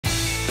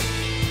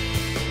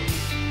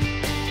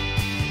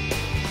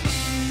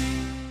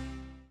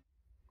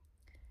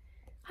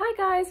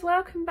guys,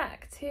 welcome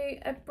back to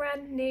a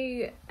brand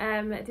new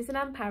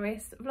Disneyland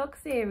Paris vlog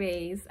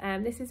series.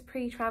 This is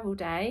pre-travel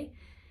day,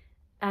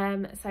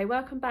 so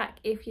welcome back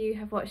if you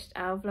have watched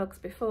our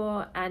vlogs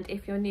before, and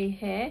if you're new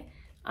here,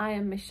 I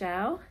am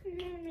Michelle.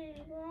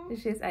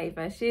 This is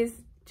Ava.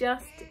 She's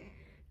just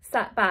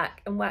sat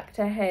back and whacked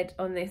her head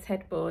on this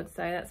headboard,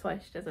 so that's why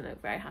she doesn't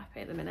look very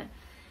happy at the minute.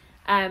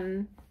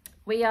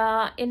 We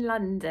are in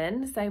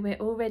London, so we're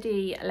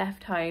already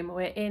left home.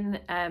 We're in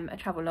a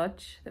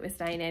Travelodge that we're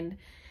staying in.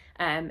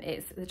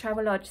 It's the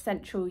Travelodge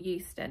Central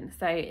Euston,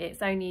 so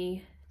it's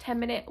only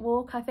 10-minute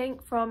walk, I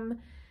think, from,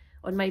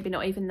 or maybe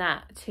not even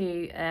that,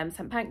 to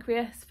St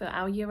Pancreas for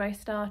our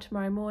Eurostar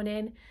tomorrow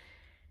morning.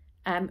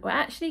 We're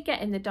actually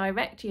getting the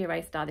direct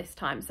Eurostar this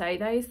time, so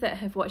those that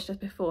have watched us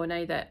before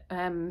know that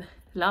the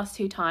last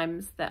two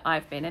times that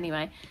I've been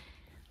anyway,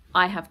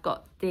 I have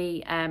got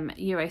the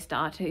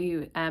Eurostar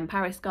to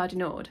Paris Gare du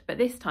Nord, but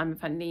this time,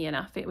 funnily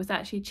enough, it was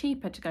actually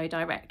cheaper to go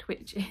direct,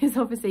 which is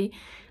obviously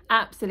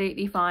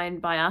absolutely fine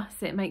by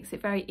us. It makes it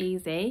very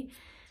easy.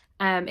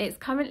 It's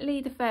currently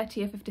the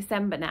 30th of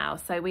December now,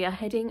 so we are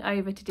heading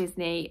over to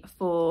Disney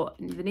for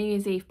the New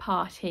Year's Eve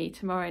party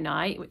tomorrow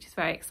night, which is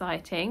very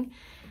exciting,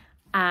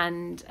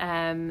 and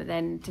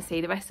then to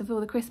see the rest of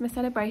all the Christmas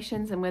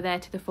celebrations, and we're there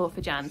to the 4th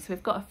of Jan, so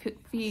we've got a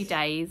few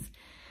days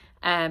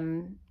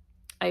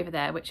over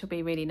there, which will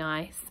be really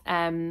nice.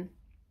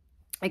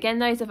 Again,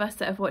 those of us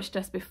that have watched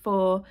us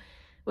before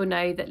will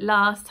know that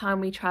last time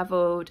we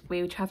travelled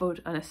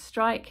on a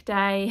strike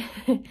day.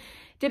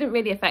 Didn't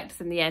really affect us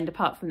in the end,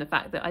 apart from the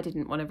fact that I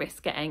didn't want to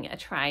risk getting a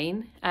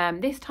train.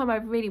 This time I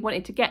really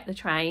wanted to get the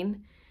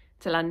train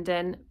to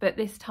London, but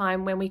this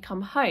time when we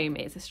come home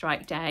it's a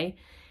strike day.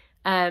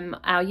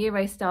 Our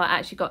Eurostar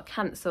actually got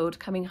cancelled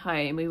coming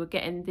home. We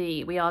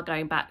are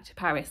going back to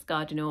Paris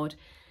Gare du Nord,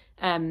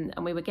 and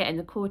we were getting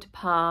the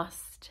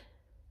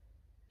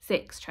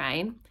 6:15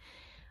 train.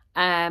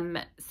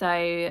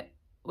 So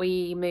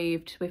we've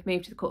moved to the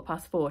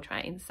 4:15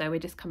 train, so we're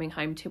just coming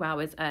home 2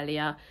 hours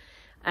earlier.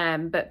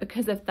 But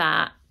because of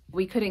that,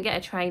 we couldn't get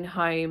a train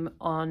home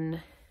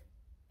on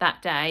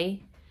that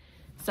day,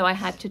 so I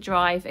had to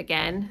drive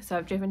again. So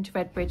I've driven to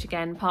Redbridge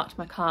again, parked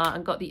my car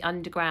and got the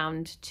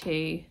underground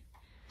to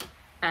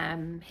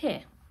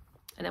here,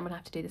 and then we'll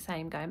have to do the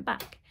same going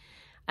back.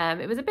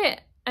 It was a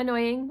bit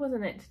annoying,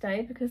 wasn't it,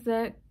 today, because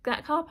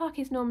that car park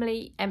is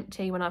normally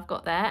empty when I've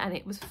got there, and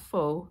it was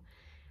full,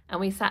 and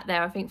we sat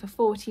there I think for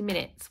 40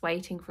 minutes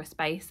waiting for a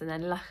space, and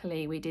then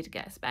luckily we did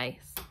get a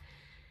space.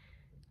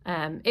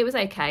 It was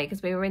okay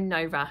because we were in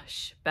no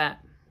rush, but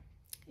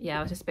yeah,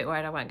 I was just a bit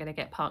worried I weren't going to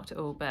get parked at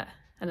all,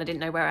 and I didn't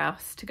know where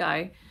else to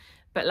go,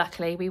 but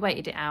luckily we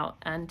waited it out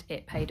and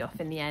it paid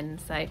off in the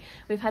end. So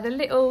we've had a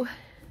little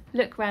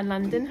look around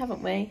London,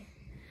 haven't we?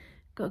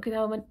 Got a good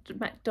old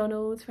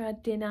McDonald's for our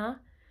dinner.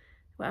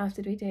 What else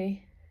did we do?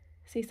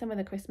 See some of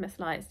the Christmas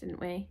lights, didn't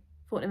we?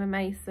 Fortnum and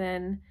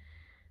Mason.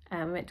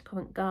 We went to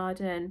Covent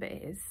Garden, but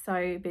it is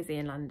so busy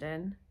in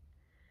London.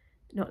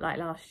 Not like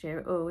last year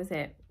at all, is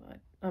it?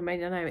 I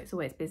mean, I know it's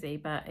always busy,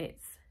 but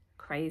it's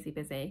crazy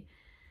busy.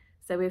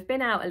 So we've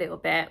been out a little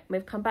bit.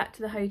 We've come back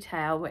to the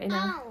hotel. We're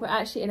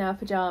actually in our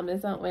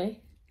pajamas, aren't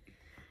we?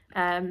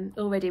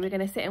 Already, we're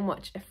going to sit and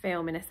watch a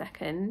film in a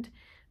second.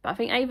 But I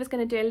think Ava's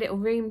going to do a little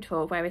room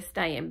tour of where we're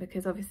staying,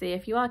 because obviously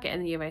if you are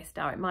getting the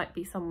Eurostar, it might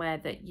be somewhere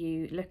that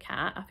you look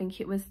at. I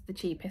think it was the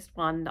cheapest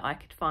one that I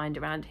could find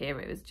around here.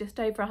 It was just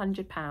over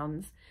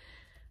 £100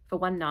 for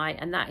one night,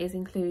 and that is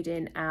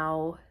including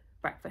our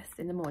breakfast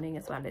in the morning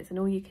as well. It's an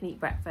all-you-can-eat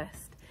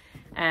breakfast.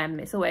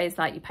 It's always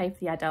like you pay for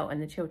the adult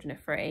and the children are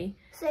free.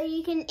 So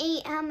you can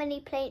eat how many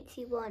plates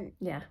you want?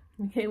 Yeah,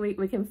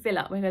 we can fill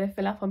up. We're going to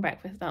fill up on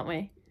breakfast, aren't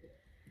we?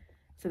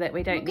 So that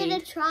we don't We're going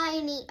to try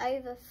and eat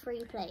over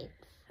 3 plates.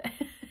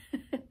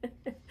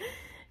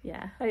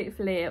 Yeah,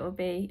 hopefully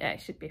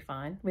it should be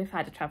fine. We've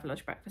had a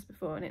Travelodge breakfast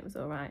before and it was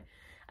all right.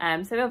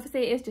 So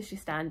obviously it is just your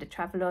standard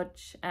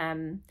Travelodge,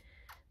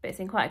 but it's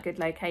in quite a good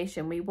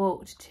location. We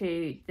walked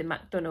to the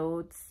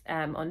McDonald's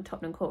on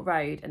Tottenham Court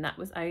Road, and that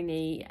was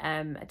only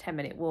a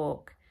 10-minute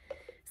walk.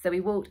 So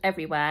we walked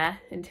everywhere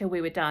until we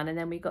were done, and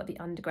then we got the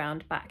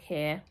underground back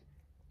here.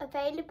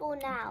 Available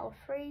now,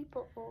 3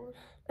 bottles.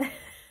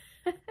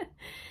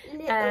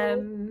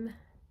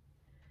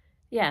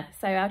 Yeah,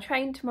 so our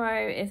train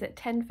tomorrow is at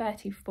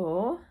 10:34,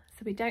 so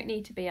we don't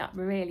need to be up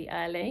really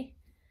early.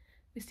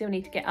 We still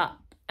need to get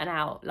up and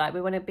out. Like,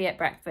 we want to be at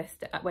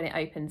breakfast when it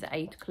opens at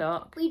 8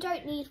 o'clock. We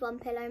don't need 1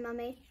 pillow,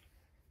 Mummy.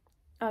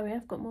 Oh, we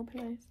have got more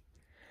pillows.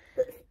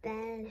 But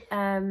spares.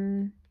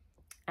 And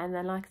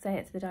then, like I say,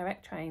 it's the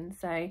direct train.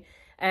 So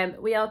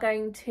we are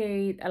going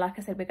to, like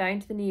I said, we're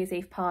going to the New Year's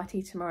Eve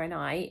party tomorrow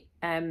night.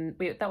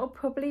 That will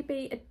probably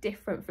be a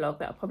different vlog.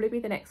 That'll probably be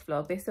the next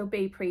vlog. This will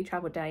be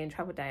pre-travel day and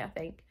travel day, I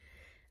think.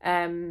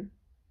 And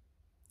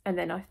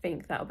then I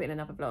think that'll be in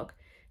another vlog.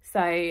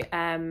 So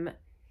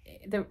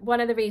one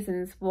of the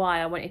reasons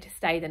why I wanted to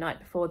stay the night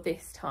before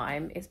this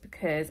time is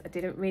because I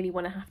didn't really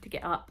want to have to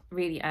get up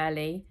really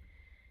early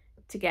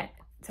to get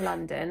to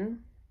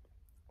London.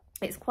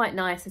 It's quite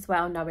nice as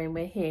well knowing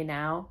we're here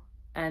now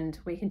and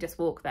we can just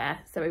walk there.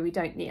 So we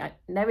don't need,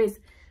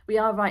 we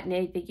are right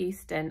near the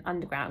Euston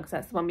Underground, because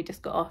that's the one we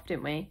just got off,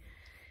 didn't we?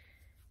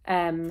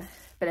 But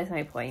there's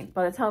no point.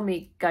 By the time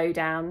we go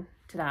down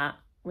to that,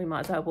 we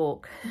might as well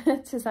walk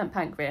to St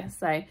Pancreas.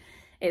 So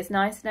it's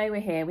nice to know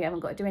we're here. We haven't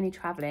got to do any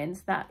travelling.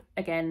 So that,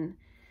 again,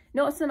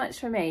 not so much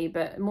for me,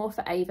 but more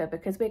for Ava,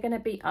 because we're going to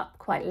be up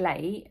quite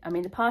late. I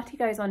mean, the party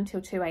goes on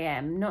till 2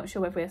 AM. Not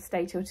sure whether we'll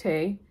stay till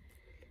 2.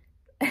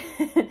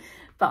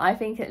 But I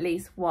think at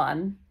least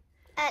 1.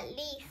 At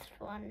least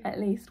 1. At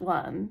least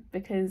 1,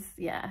 because,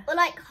 yeah. Or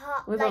like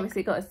we've like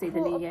obviously got to see the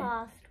new year.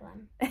 Past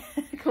 1.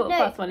 Quarter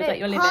past 1, is that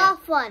your limit?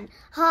 Half 1.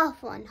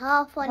 Half 1.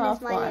 Half 1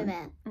 is my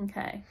limit.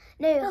 Okay.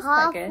 No, That's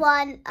half quite good.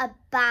 1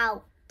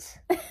 about.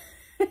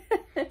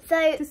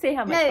 So to see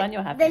how much fun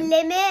you're having. The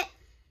limit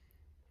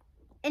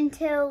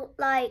until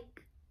like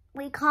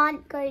we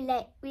can't go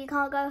late. We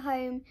can't go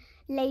home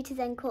later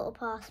than quarter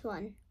past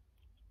 1.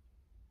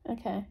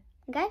 Okay.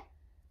 Okay.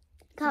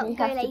 So we Can't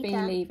go have later. to be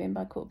leaving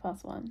by quarter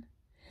past 1.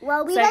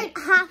 Well, we So- don't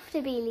have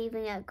to be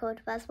leaving at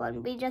quarter past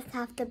 1. We just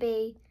have to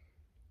be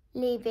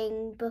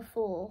leaving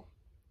before,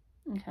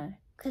 Okay.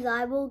 because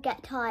I will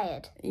get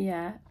tired.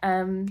 Yeah.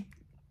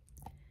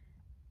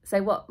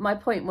 So what my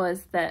point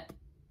was, that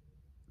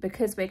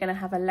because we're going to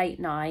have a late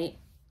night,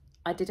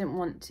 I didn't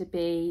want to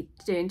be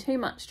doing too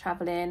much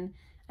travelling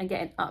and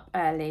getting up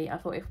early. I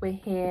thought if we're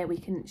here,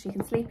 she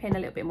can sleep in a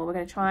little bit more. We're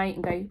going to try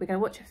and we're going to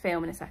watch a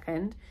film in a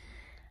second.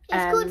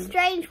 It's called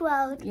Strange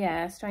World.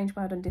 Yeah, Strange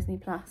World on Disney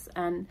Plus,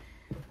 and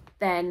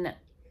then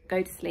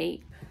go to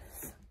sleep.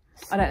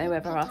 I don't know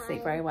whether I'll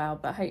sleep very well,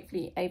 but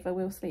hopefully Ava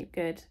will sleep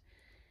good.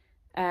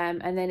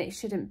 And then it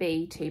shouldn't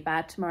be too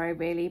bad tomorrow,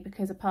 really,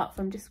 because apart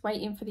from just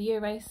waiting for the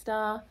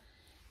Eurostar,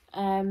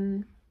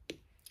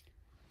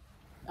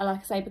 like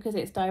I say, because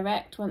it's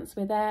direct, once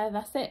we're there,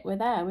 that's it, we're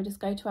there. We just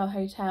go to our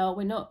hotel.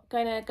 We're not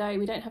going to go,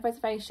 we don't have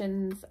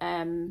reservations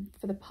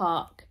for the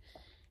park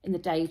in the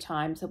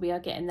daytime, so we are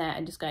getting there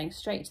and just going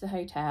straight to the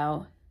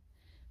hotel,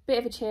 bit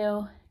of a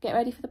chill, get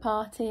ready for the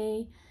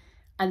party,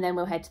 and then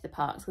we'll head to the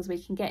parks, because we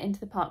can get into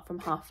the park from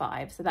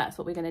 5:30. So that's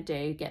what we're going to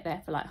do, get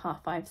there for like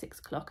 5:30, 6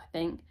 o'clock, I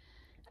think.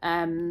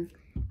 And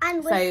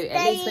so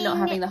at least we're not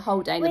having the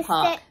whole day in the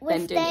park,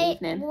 then doing the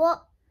evening.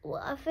 What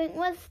I think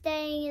we're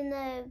staying in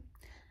the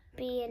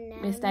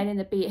B&M. We're staying in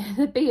the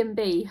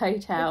B&B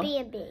hotel.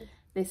 The B&B.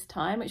 This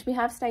time, which we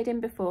have stayed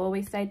in before.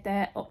 We stayed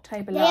there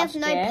October They last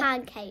have year. no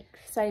pancakes.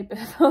 So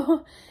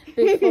before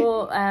we I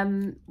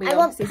want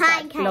obviously start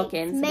pancakes.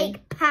 vlogging.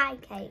 Make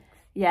pancakes.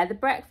 Yeah, the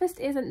breakfast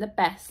isn't the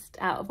best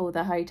out of all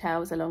the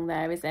hotels along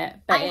there, is it?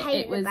 But I hate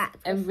it the was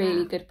breakfast a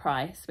really now. good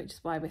price, which is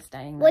why we're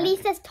staying there. Well, at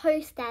least there's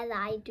toast there that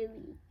I do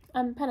eat.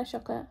 Pan au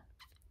chocolat.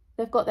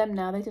 They've got them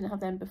now. They didn't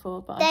have them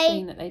before, but I've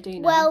seen that they do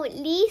now. Well, at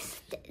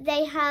least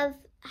they have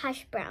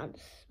hash browns,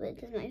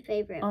 which is my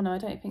favourite. Oh no, I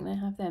don't think they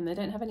have them. They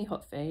don't have any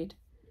hot food.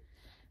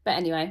 But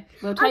anyway,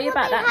 we'll tell you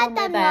about that when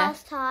we're them there.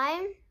 last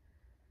time.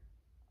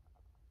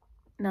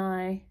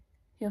 No,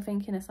 you're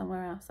thinking of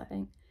somewhere else, I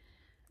think.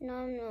 No,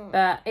 I'm not.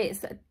 But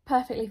it's a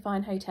perfectly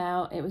fine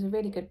hotel. It was a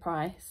really good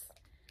price.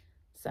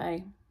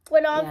 So,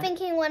 Well, I'm yeah.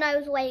 thinking when I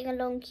was waiting a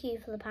long queue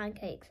for the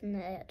pancakes and they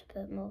had to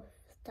put more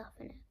stuff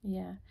in it.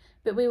 yeah.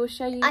 But we will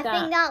show you I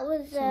think that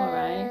was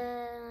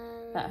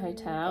tomorrow, that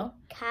hotel.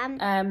 Camp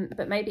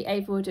But maybe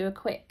Ava will do a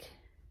quick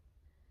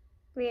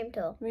room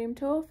tour. room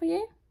tour for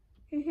you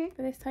Mhm.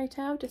 for this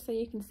hotel, just so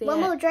you can see One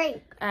it. more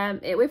drink.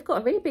 We've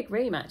got a really big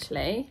room,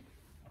 actually.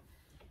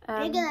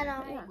 Bigger than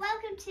ours. Yeah.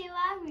 Welcome to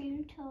our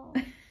room tour.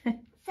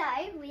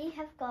 So we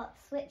have got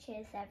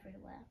switches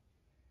everywhere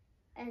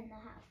in the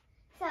house.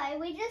 So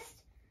we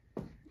just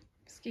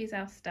Excuse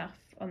our stuff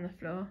on the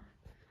floor.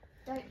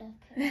 don't look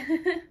at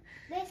it.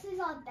 This is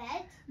our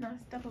bed,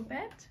 Nice double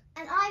bed.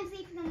 and I'm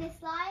sleeping on this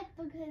side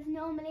because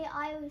normally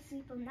I always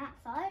sleep on that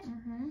side,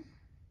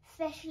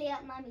 especially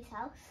at Mummy's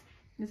house.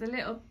 There's a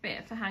little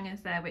bit for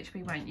hangers there, which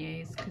we won't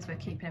use because we're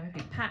keeping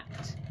everything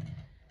packed.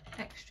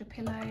 Extra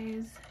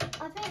pillows.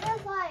 I think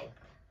there's like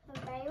a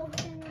veil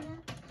thing in there.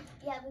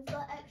 Yeah, we've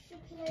got extra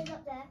pillows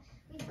up there.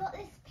 We've got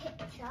this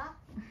picture,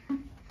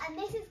 and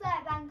this is where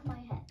I bang my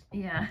head.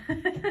 Yeah.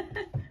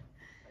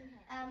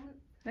 Um,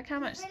 Look how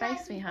much I realise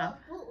space we we've have.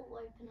 got a bottle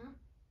opener.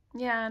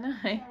 Yeah, I know.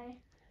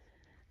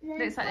 So,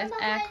 Looks like there's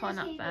behind aircon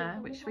the up TV, there,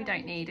 which we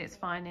don't need. It's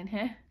fine in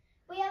here.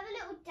 We have a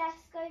little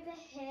desk over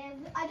here.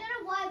 I don't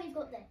know why we've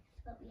got this,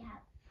 but we have.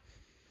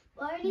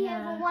 We're only here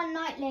Yeah. for one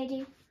night,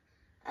 lady.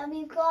 And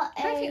we've got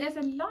I don't think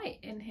there's a light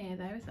in here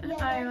though, is there?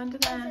 yeah, Oh, under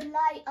there's there. a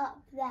light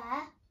up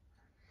there.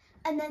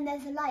 And then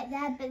there's a light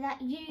there, but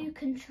that you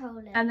control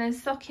it. And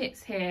there's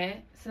sockets here.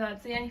 So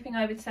that's the only thing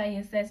I would say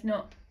is there's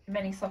not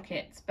many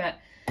sockets. But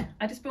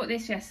I just bought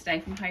this yesterday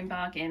from Home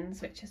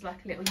Bargains, which is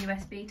like a little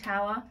USB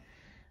tower.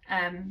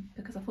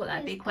 Because I thought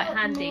that'd be It's quite got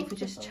handy for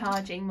just multiple.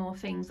 charging more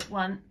things at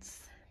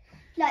once.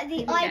 Like the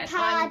You can get a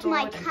timing iPad,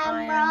 my board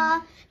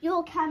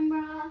and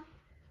camera,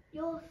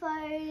 your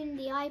phone,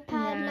 the iPad,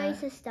 Yeah.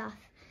 loads of stuff.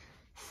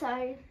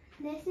 So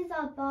this is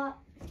our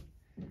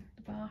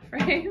The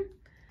bathroom.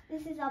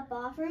 This is our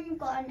bathroom. We've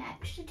got an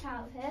extra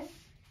towel here.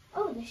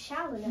 Oh, the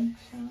shower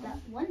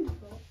looks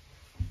wonderful.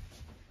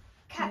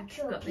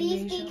 Capture.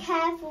 Please be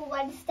careful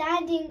when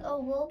standing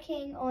or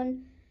walking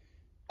on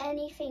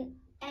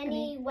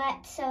any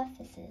wet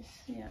surfaces.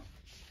 Yeah.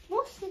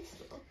 What's this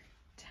for?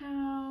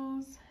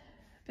 Towels.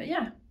 But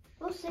yeah.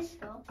 What's this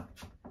for?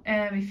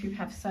 If you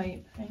have soap,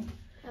 I think.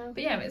 Oh.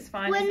 But yeah, it's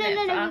fine. Well, isn't it,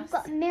 for no, us? we've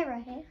got a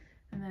mirror here.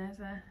 And there's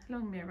a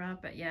long mirror,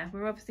 but yeah,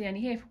 we're obviously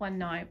only here for one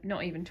night,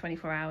 not even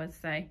 24 hours,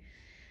 so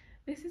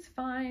this is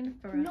fine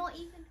for us. Not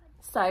even.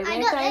 So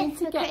we're going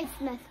to get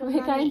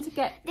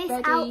this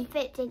ready.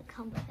 outfit didn't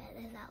come with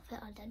it. This outfit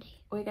underneath.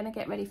 We're going to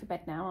get ready for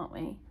bed now, aren't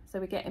we? So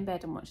we get in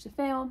bed and watch the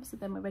film, so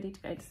then we're ready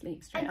to go to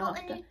sleep straight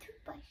after. I got a new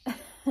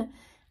toothbrush.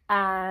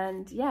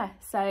 And yeah,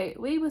 so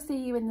we will see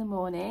you in the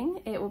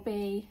morning. It will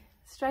be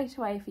straight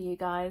away for you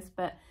guys,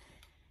 but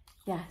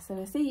yeah, so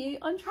we'll see you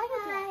on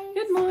Travelodge.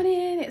 Good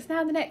morning. It's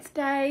now the next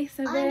day,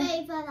 so I'm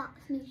Ava.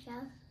 That's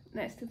Michelle.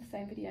 No, it's still the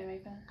same video,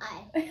 Ava.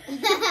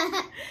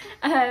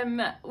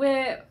 Aye.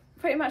 We're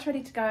pretty much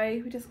ready to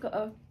go. We just got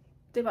to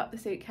do up the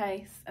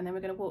suitcase and then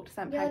we're going to walk to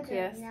St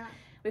Pancreas.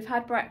 We've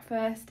had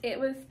breakfast. It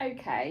was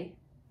okay,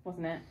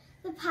 wasn't it?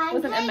 The pancakes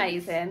wasn't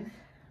amazing.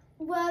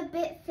 Were a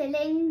bit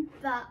filling,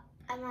 but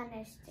I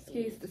managed to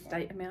Excuse eat the it.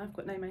 state of me. I've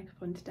got no makeup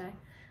on today.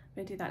 I'm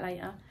going to do that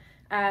later.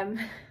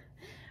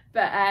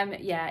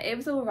 Yeah, it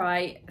was all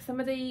right. Some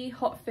of the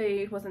hot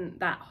food wasn't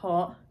that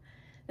hot.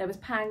 There was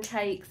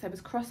pancakes, there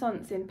was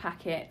croissants in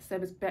packets, there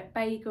was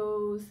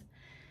bagels,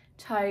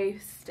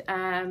 toast,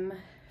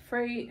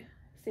 fruit,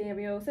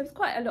 cereals. There was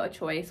quite a lot of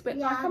choice. But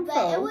Yeah, I'm but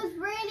full. it was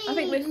really. I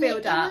think we'd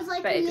filled up,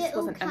 like but a it just little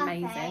wasn't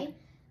cafe. amazing.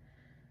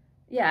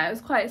 Yeah, it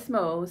was quite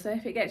small, so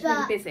if it gets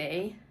really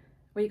busy,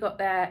 we got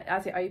there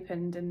as it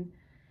opened and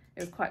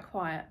it was quite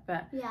quiet.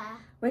 But yeah,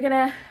 we're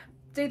gonna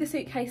do the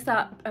suitcase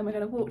up and we're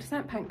gonna walk to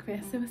St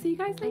Pancreas. So we'll see you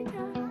guys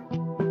later.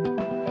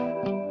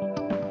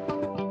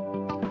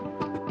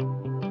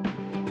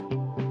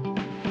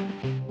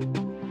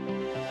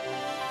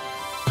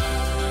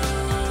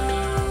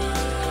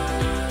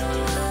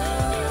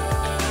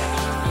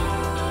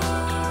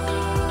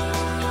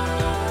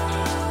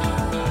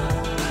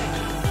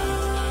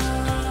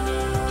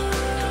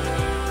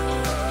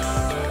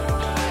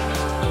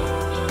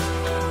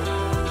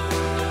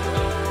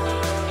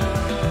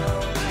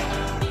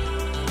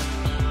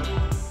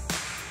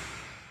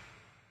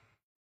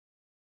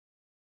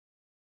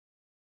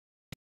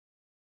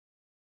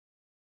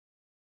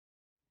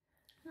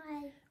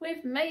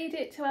 We've made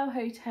it to our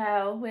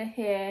hotel. We're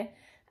here.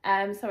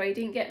 Sorry,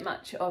 didn't get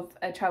much of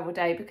a travel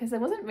day because there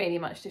wasn't really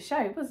much to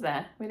show, was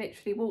there? We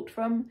literally walked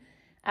from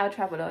our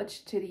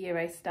Travelodge to the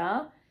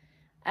Eurostar,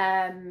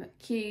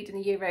 queued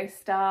in the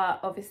Eurostar.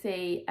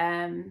 Obviously,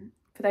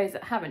 for those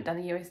that haven't done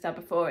the Eurostar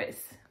before,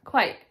 it's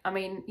quite, I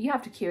mean, you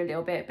have to queue a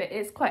little bit, but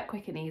it's quite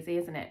quick and easy,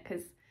 isn't it?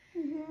 Because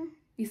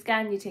you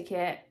scan your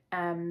ticket,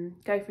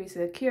 go through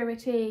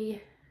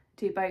security,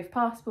 do both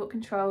passport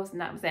controls,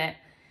 and that was it.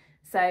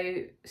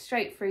 So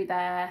straight through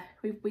there.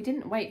 We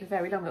didn't wait for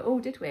very long at all,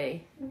 did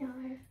we? No.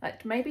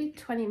 Like maybe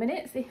 20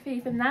 minutes, if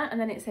even that, and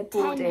then it said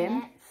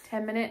boarding.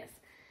 10 minutes.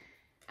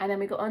 And then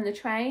we got on the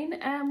train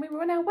and we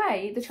were on our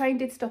way. The train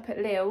did stop at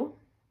Lille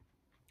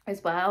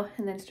as well,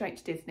 and then straight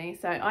to Disney.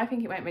 So I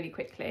think it went really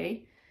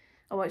quickly.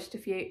 I watched a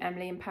few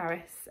Emily in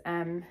Paris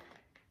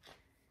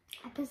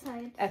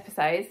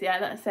episodes, yeah,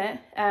 that's it.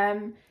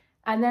 And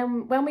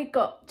then when we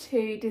got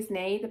to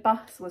Disney, the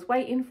bus was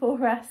waiting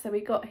for us, so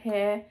we got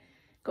here,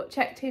 got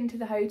checked into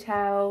the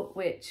hotel,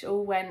 which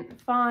all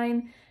went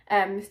fine.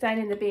 Staying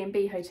in the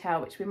B&B hotel,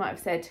 which we might have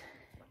said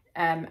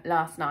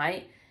last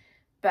night,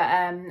 but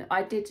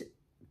I did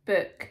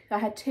book, I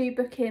had 2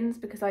 bookings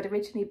because I'd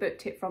originally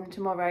booked it from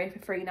tomorrow for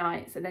 3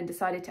 nights and then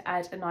decided to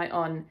add a night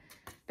on,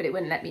 but it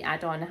wouldn't let me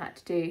add on. I had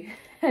to do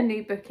a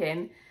new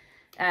booking.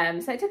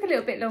 So it took a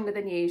little bit longer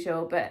than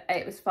usual, but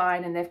it was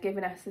fine, and they've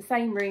given us the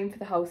same room for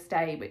the whole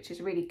stay, which is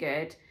really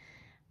good.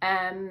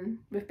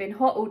 We've been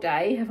hot all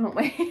day, haven't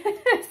we?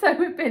 So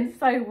we've been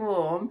so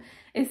warm.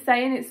 It's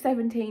saying it's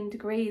 17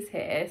 degrees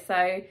here,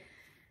 so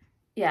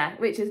yeah,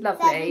 which is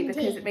lovely 17.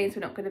 because it means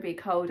we're not going to be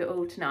cold at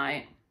all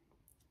tonight.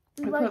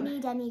 We won't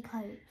need any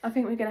coats. I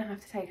think we're going to have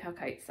to take our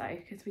coats though,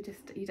 because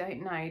you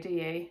don't know, do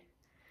you?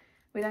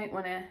 We don't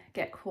want to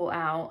get caught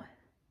out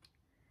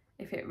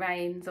if it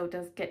rains or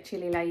does get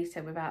chilly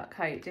later without a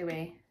coat, do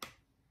we?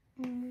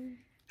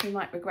 We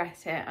might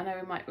regret it. I know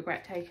we might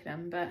regret taking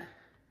them, but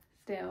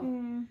still.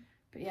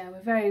 But yeah,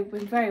 we're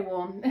very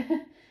warm.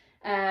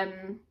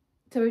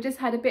 So we've just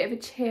had a bit of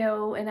a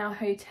chill in our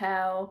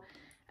hotel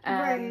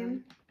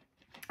Room.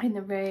 In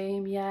the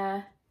room,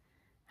 yeah.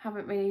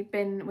 Haven't really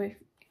been with,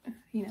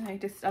 you know,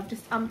 I've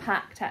just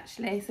unpacked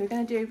actually, so we're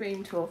going to do a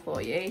room tour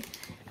for you,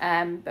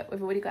 but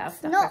we've already got our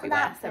stuff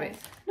everywhere, so it's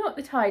not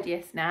the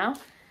tidiest now.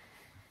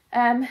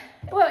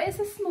 Well, it's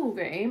a small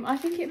room. I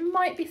think it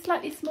might be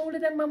slightly smaller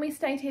than when we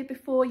stayed here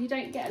before. You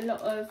don't get a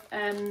lot of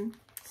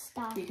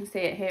stuff. You can see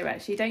it here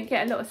actually. You don't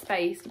get a lot of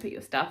space to put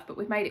your stuff, but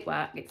we've made it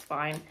work. It's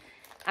fine.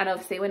 And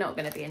obviously we're not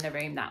going to be in the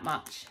room that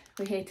much.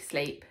 We're here to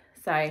sleep.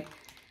 So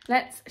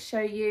let's show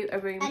you a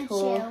room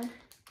tour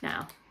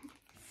now.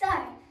 So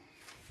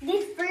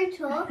this room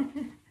tour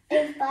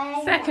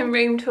Second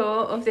room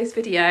tour of this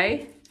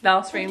video.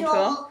 Last room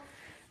tour.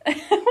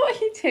 What are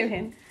you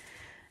doing?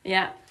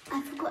 Yeah.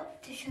 I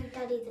forgot to show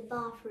Daddy the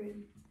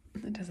bathroom.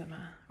 It doesn't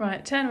matter.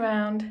 Right, turn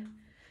around.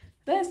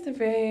 There's the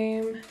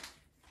room.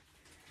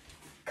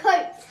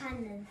 Coats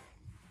hangers.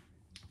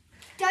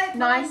 Don't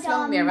Nice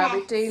long mirror. mess.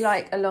 We do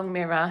like a long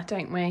mirror,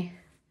 don't we?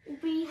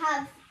 We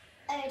have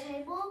a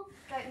table.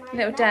 Don't mind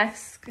Little mess.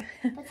 desk.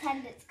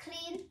 Pretend it's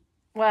clean.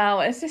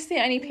 Well, it's just the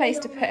only place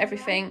to Little put mirror.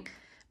 everything.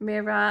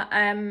 Mirror.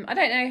 I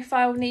don't know if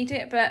I'll need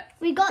it, but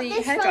We got the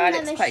this from hairdryer the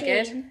looks quite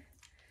good.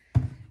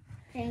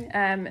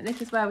 machine.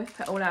 This is where we've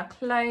put all our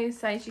clothes.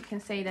 So as you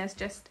can see, there's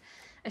just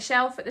a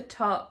shelf at the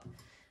top,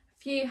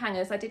 a few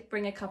hangers. I did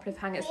bring a couple of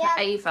hangers for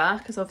Ava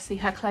because obviously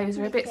her clothes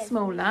are a bit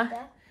smaller.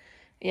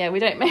 Yeah, we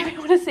don't maybe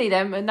want to see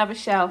them. Another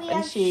shelf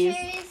and shoes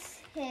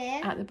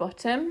here. at the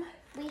bottom.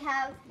 We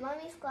have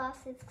Mummy's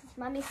glasses because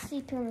Mummy's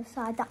sleeping on the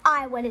side that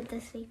I wanted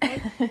to sleep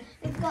on.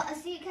 We've got a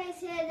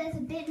suitcase here. There's a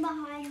bin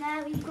behind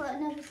there. We've got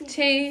another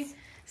suitcase. 2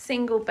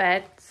 single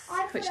beds,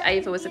 I which thought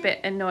Ava was a bit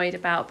annoyed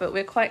about, but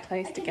we're quite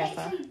close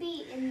together. I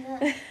beat in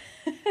the,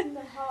 in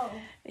the hole.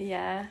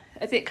 Yeah.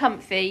 Is it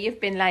comfy?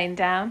 You've been laying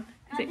down.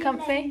 Is it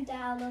comfy?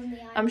 Down on the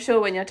I'm sure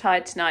when you're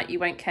tired tonight, you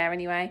won't care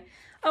anyway.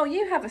 Oh,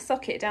 you have a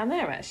socket down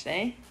there,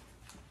 actually.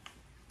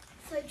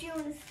 So do you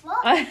want to swap?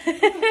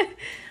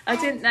 I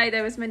didn't know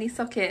there was many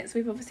sockets.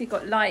 We've obviously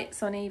got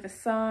lights on either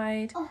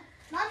side. Oh,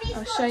 Mummy's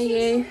I'll got show 2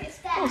 you. sockets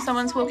there. Oh,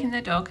 someone's walking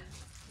their dog.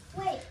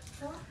 Wait,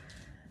 what?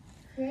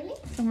 Really?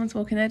 Someone's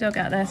walking their dog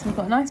out there. So we've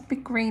got a nice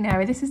big green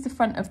area. This is the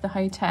front of the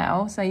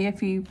hotel. So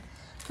if you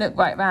look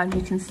right round,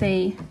 you can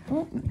see,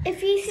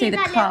 If you see the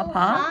that car little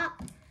park. heart,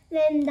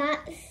 then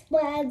that's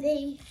where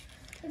the...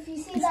 If you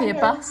see, You that see a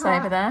little bus heart,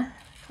 over there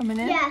coming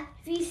in. Yeah,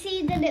 if you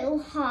see the little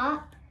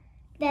heart,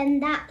 then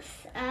that's...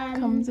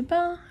 Comes a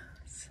bus.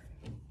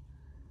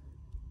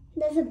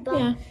 There's a bus.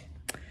 Yeah,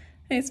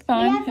 it's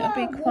fine. We have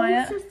It'll be a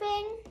quiet. water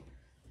thing,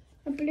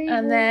 a blue And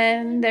water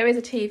then thing. there is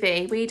a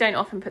TV. We don't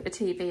often put the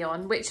TV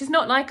on, which is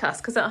not like us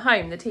because at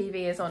home the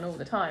TV is on all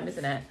the time,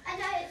 isn't it? I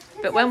know, it's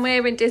But when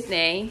we're in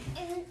Disney,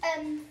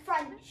 in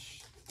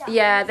French stuff.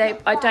 yeah, It's they.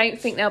 not I don't French.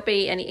 think there'll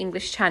be any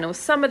English channels.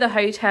 Some of the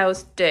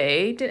hotels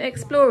do.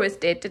 Explorers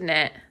didn't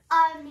it?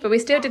 But we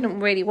still didn't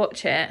really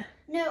watch it.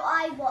 No,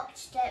 I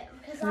watched it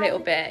because A little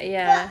bit,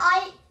 yeah.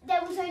 But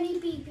there was only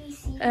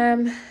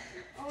BBC.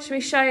 Should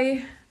we show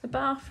the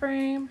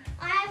bathroom?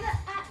 I haven't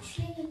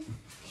actually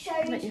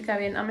showed. Let you go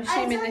in. I'm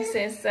assuming this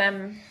is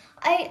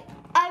I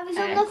was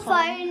on the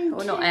phone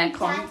or not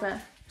aircon, but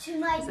to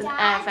my there's an air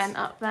dad, vent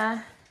up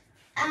there.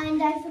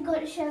 and I forgot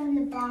to show him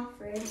the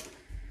bathroom.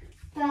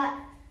 But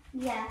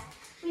yeah,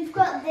 we've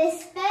got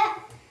this bit.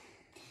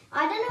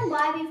 I don't know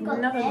why we've got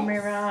Another this.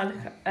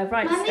 mirror, a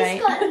right Mummy's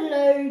state. got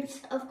loads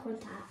of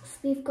contacts.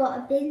 We've got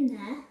a bin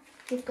there.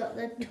 We've got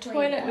the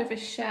Toilet with a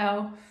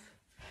shelf.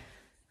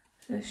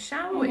 The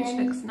shower, which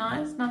then- looks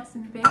nice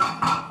and big.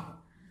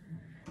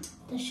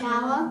 the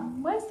shower.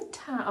 Where's the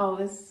towel? Oh,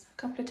 there's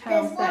a couple of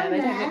towels There's there. one They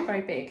don't there. look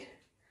very big.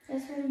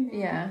 There's one there.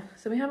 Yeah,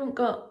 so we haven't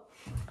got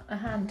a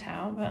hand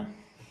towel, but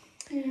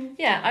Yeah.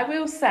 yeah, I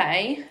will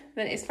say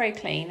that it's very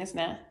clean, isn't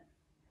it?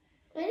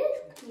 It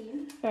is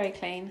clean. Very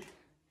clean.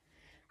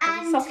 There's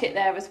And a socket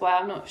there as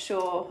well. I'm not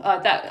sure.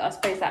 That I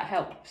suppose that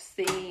helps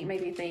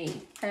maybe the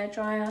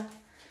hairdryer.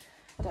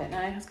 I don't know.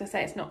 I was gonna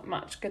say it's not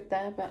much good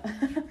there, but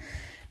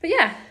but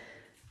yeah,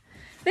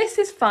 this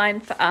is fine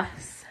for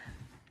us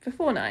for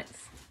 4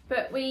 nights.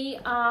 But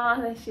we're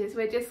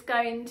just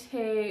going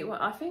to.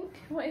 Well, I think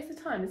what is the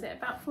time? Is it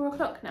about 4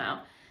 o'clock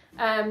now?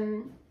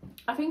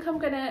 I think I'm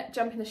gonna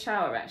jump in the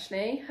shower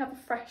actually, have a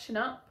freshen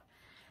up.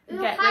 we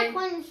had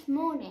one this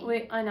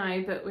morning. I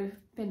know, but we've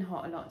been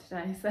hot a lot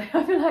today, so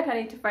I feel like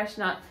I need to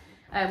freshen up.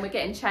 We're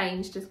getting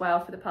changed as well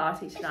for the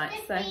party tonight.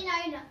 It's So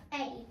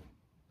 15:08.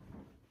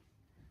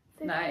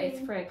 no, it's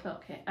 3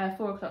 o'clock here.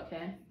 4 o'clock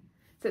here.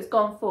 So it's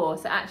gone 4.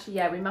 So actually,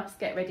 yeah, we must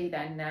get ready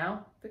then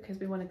now because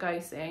we want to go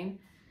soon.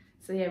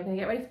 So yeah, we're gonna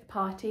get ready for the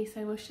party.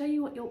 So we'll show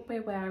you what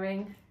we're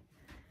wearing,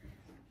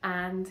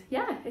 and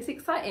yeah, it's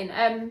exciting.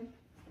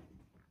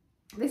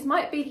 This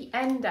might be the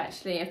end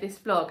actually of this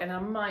vlog, and I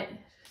might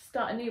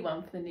start a new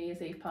one for the New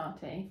Year's Eve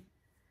party.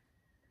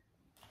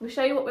 We'll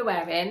show you what we're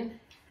wearing,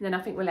 and then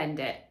I think we'll end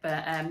it.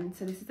 But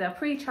so this is our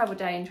pre-travel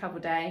day and travel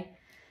day.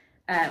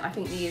 I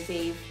think New Year's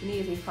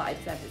Eve party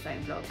deserves its own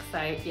vlog. So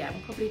yeah,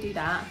 we'll probably do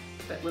that,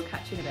 but we'll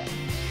catch you in a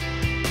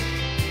bit.